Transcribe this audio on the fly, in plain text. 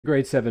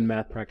Grade 7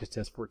 math practice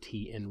test for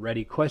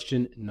TNReady.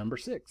 Question number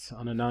 6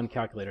 on a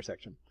non-calculator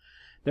section.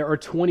 There are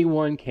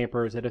 21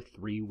 campers at a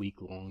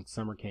 3-week-long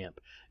summer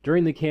camp.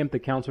 During the camp, the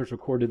counselors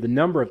recorded the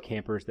number of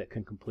campers that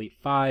can complete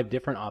 5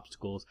 different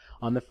obstacles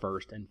on the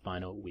first and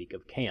final week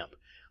of camp.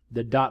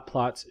 The dot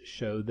plots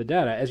show the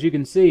data. As you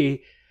can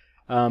see,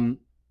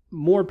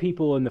 more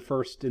people in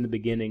the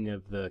beginning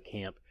of the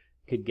camp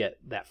could get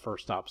that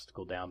first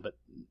obstacle down, but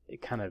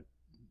it kind of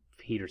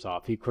peters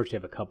off. Of course, you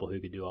have a couple who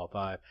could do all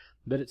 5,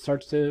 but it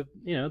starts to,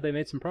 they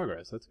made some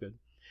progress. That's good.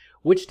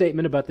 Which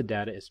statement about the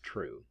data is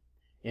true?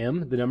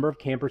 M, the number of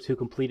campers who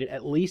completed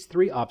at least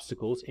 3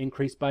 obstacles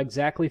increased by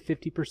exactly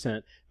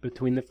 50%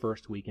 between the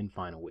first week and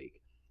final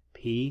week.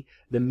 P,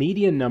 the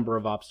median number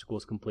of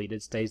obstacles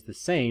completed stays the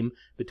same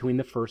between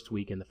the first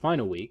week and the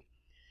final week.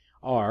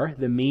 R,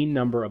 the mean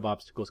number of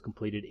obstacles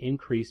completed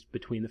increased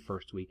between the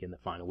first week and the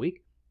final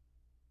week.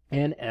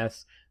 And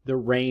S, the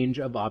range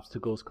of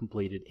obstacles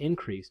completed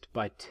increased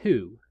by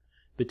 2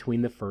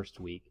 between the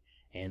first week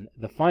and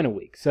the final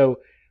week. So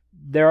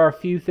there are a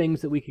few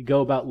things that we could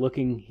go about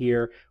looking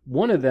here.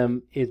 One of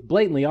them is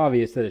blatantly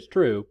obvious that it's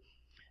true.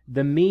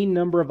 The mean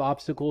number of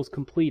obstacles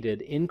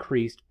completed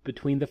increased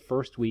between the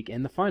first week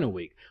and the final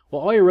week.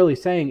 Well, all you're really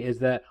saying is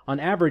that on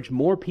average,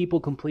 more people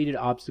completed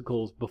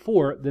obstacles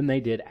before than they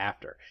did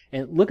after.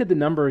 And look at the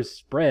numbers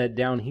spread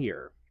down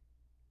here.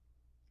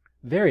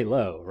 Very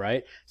low,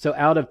 right? So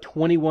out of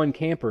 21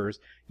 campers,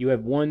 you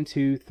have 1,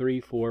 2, 3,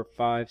 4,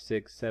 5,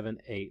 6, 7,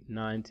 8,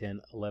 9,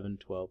 10, 11,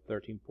 12,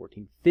 13,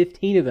 14,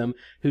 15 of them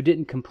who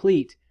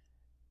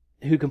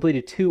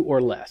completed 2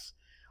 or less.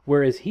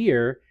 Whereas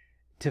here,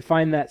 to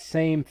find that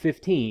same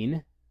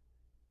 15,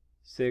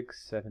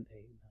 6, 7, 8,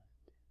 9, 10,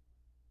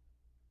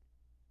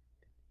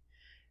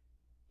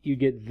 you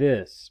get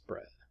this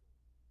spread.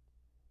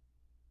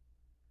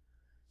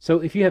 So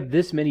if you have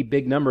this many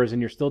big numbers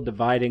and you're still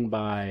dividing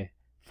by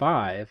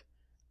 5,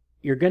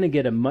 you're going to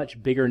get a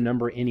much bigger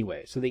number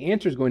anyway. So the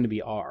answer is going to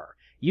be R.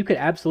 You could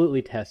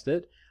absolutely test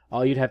it.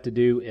 All you'd have to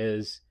do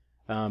is,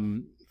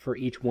 for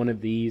each one of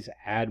these,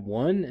 add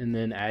 1 and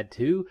then add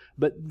 2.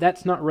 But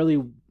that's not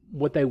really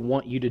what they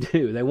want you to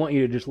do. They want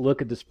you to just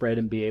look at the spread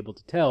and be able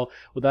to tell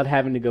without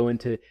having to go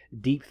into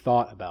deep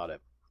thought about it.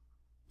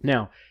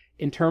 Now,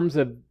 in terms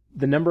of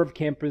the number of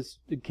campers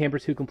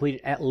who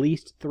completed at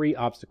least 3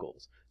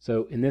 obstacles.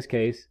 So in this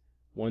case,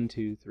 1,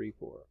 2, 3,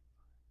 4.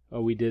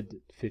 Oh, we did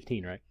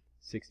 15, right?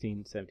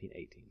 16, 17,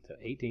 18. So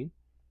 18.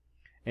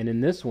 And in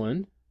this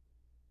one,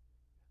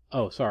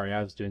 oh, sorry,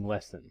 I was doing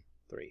less than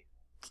 3.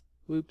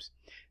 Whoops.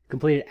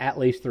 Completed at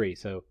least 3.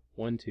 So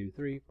 1, 2,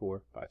 3,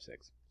 4, 5,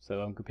 6.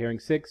 So I'm comparing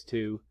 6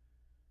 to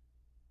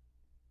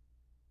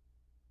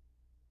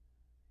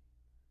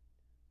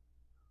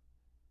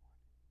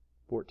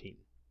 14.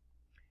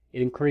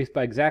 It increased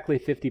by exactly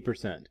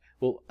 50%.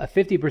 Well, a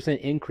 50%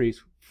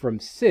 increase from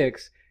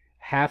 6,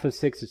 half of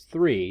 6 is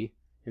 3.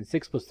 And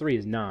 6 plus 3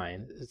 is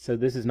 9. So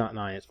this is not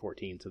 9, it's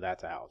 14, so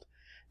that's out.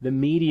 The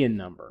median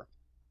number.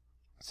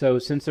 So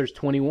since there's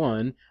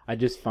 21, I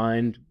just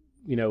find,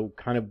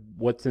 kind of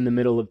what's in the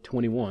middle of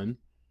 21.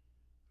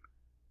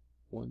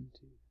 1,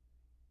 2.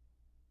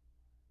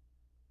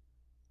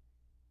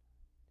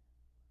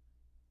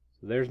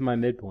 So there's my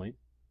midpoint,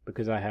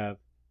 because I have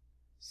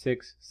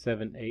 6,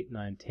 7, 8,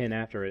 9, 10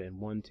 after it, and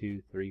 1,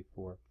 2, 3,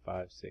 4,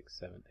 5, 6,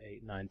 7,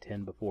 8, 9,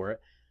 10 before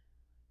it.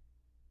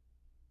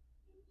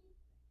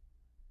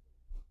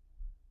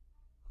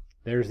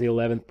 There's the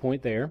 11th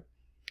point there.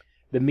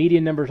 The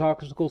median number of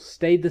obstacles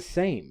stayed the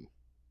same.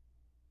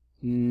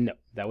 No,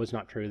 that was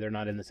not true. They're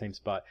not in the same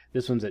spot.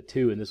 This one's at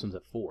 2 and this one's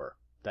at 4.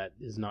 That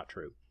is not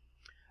true.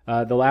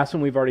 The last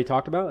one we've already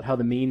talked about, how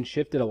the mean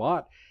shifted a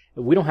lot.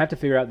 We don't have to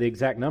figure out the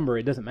exact number.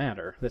 It doesn't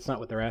matter. That's not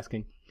what they're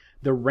asking.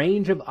 The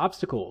range of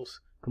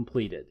obstacles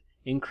completed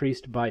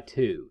increased by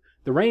 2.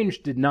 The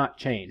range did not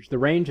change. The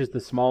range is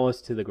the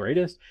smallest to the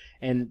greatest,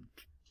 and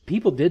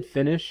people did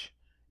finish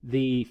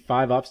the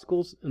 5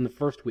 obstacles in the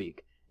first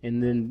week,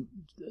 and then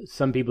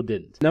some people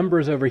didn't.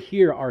 Numbers over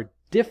here are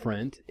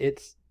different.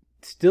 It's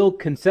still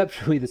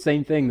conceptually the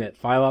same thing, that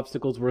 5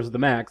 obstacles was the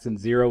max and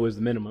 0 was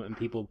the minimum, and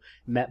people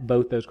met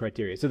both those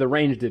criteria. So the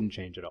range didn't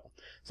change at all.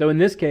 So in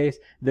this case,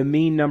 the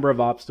mean number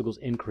of obstacles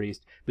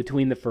increased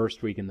between the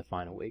first week and the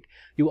final week.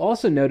 You'll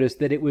also notice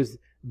that it was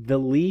the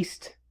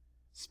least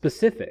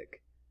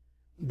specific.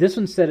 This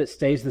one said it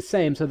stays the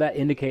same, so that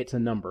indicates a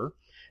number.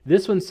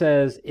 This one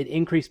says it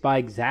increased by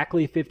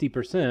exactly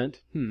 50%,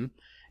 and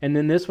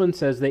then this one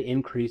says they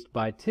increased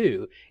by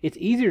 2. It's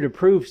easier to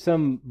prove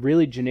some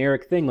really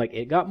generic thing like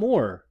it got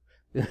more.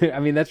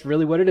 I mean, that's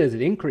really what it is.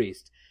 It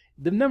increased.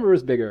 The number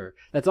was bigger.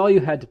 That's all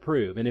you had to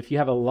prove. And if you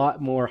have a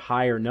lot more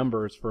higher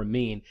numbers for a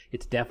mean,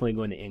 it's definitely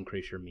going to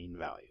increase your mean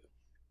value.